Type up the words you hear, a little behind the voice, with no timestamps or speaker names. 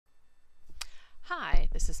Hi,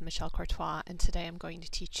 this is Michelle Courtois, and today I'm going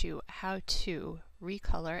to teach you how to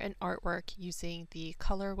recolor an artwork using the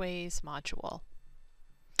Colorways module.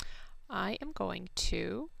 I am going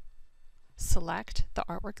to select the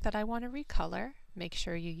artwork that I want to recolor. Make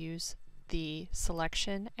sure you use the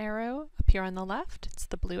selection arrow up here on the left. It's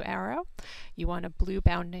the blue arrow. You want a blue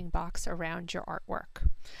bounding box around your artwork.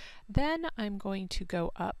 Then I'm going to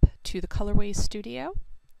go up to the Colorways Studio.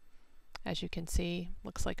 As you can see,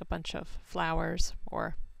 looks like a bunch of flowers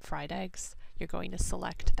or fried eggs. You're going to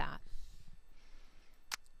select that.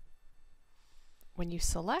 When you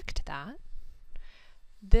select that,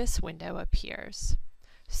 this window appears.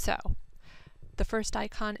 So, the first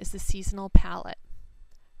icon is the seasonal palette.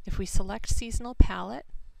 If we select seasonal palette,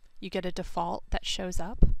 you get a default that shows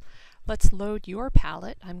up. Let's load your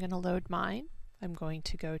palette. I'm going to load mine. I'm going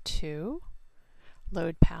to go to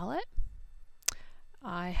Load Palette.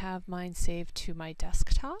 I have mine saved to my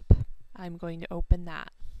desktop. I'm going to open that.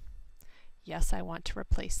 Yes, I want to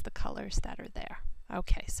replace the colors that are there.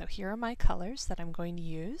 Okay, so here are my colors that I'm going to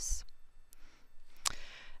use.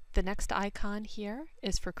 The next icon here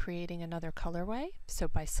is for creating another colorway. So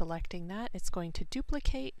by selecting that, it's going to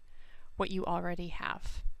duplicate what you already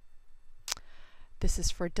have. This is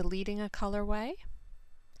for deleting a colorway.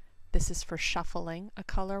 This is for shuffling a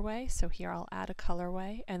colorway. So here I'll add a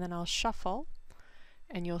colorway and then I'll shuffle.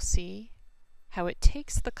 And you'll see how it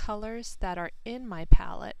takes the colors that are in my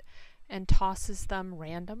palette and tosses them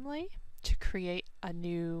randomly to create a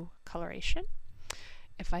new coloration.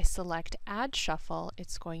 If I select Add Shuffle,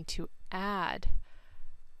 it's going to add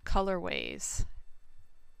colorways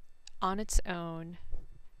on its own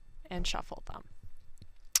and shuffle them.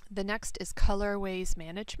 The next is Colorways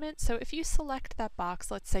Management. So if you select that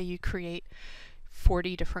box, let's say you create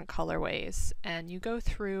 40 different colorways and you go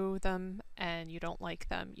through them and you don't like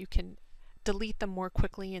them, you can delete them more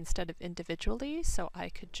quickly instead of individually. So I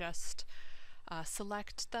could just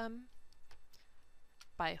select them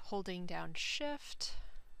by holding down Shift,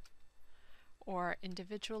 or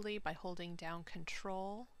individually by holding down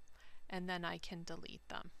Control, and then I can delete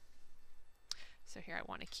them. So here I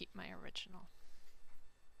want to keep my original.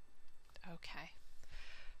 Okay,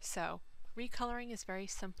 so recoloring is very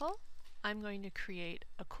simple. I'm going to create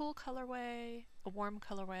a cool colorway, a warm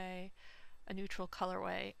colorway, a neutral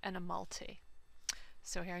colorway, and a multi.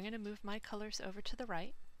 So here I'm going to move my colors over to the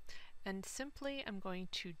right, and simply I'm going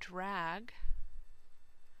to drag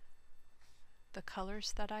the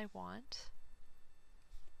colors that I want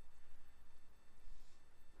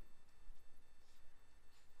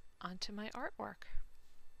onto my artwork.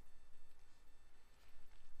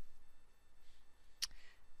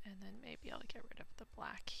 And then maybe I'll get rid of the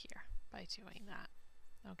black here by doing that.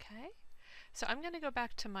 Okay, so I'm going to go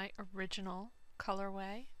back to my original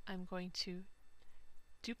colorway. I'm going to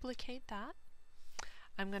duplicate that.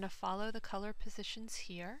 I'm going to follow the color positions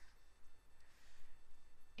here,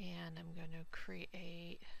 and I'm going to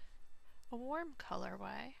create a warm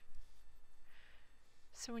colorway.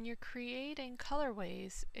 So when you're creating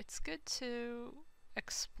colorways, it's good to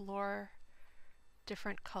explore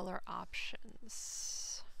different color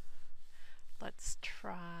options. Let's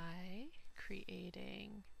try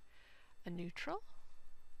creating a neutral.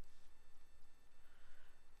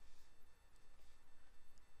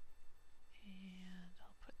 And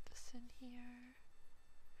I'll put this in here.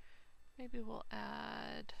 Maybe we'll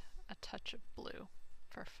add a touch of blue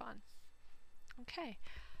for fun. Okay,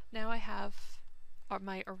 now I have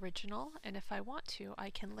my original, and if I want to,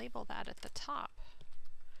 I can label that at the top.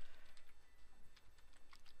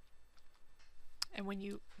 And when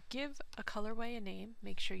you give a colorway a name,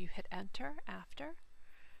 make sure you hit Enter after.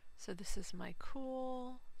 So this is my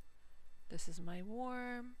cool, this is my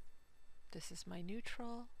warm, this is my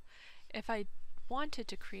neutral. If I wanted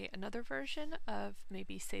to create another version of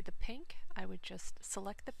maybe say the pink, I would just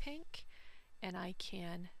select the pink and I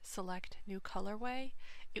can select new colorway.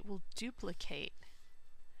 It will duplicate.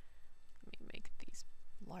 Let me make these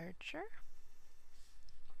larger.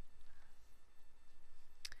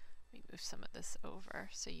 Move some of this over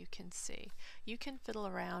so you can see. You can fiddle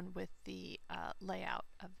around with the layout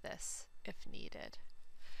of this if needed.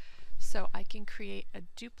 So I can create a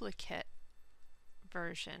duplicate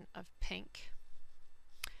version of pink,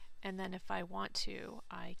 and then if I want to,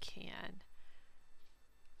 I can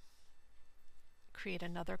create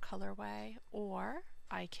another colorway, or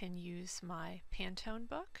I can use my Pantone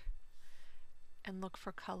book and look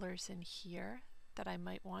for colors in here that I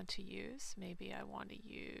might want to use. Maybe I want to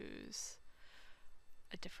use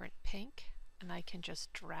a different pink, and I can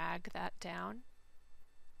just drag that down.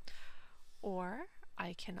 Or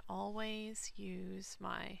I can always use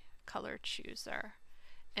my color chooser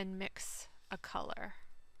and mix a color,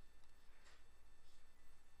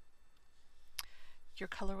 your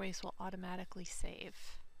colorways will automatically save.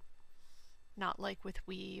 Not like with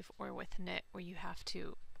weave or with knit where you have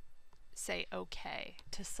to say OK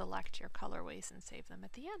to select your colorways and save them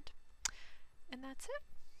at the end. And that's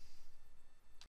it.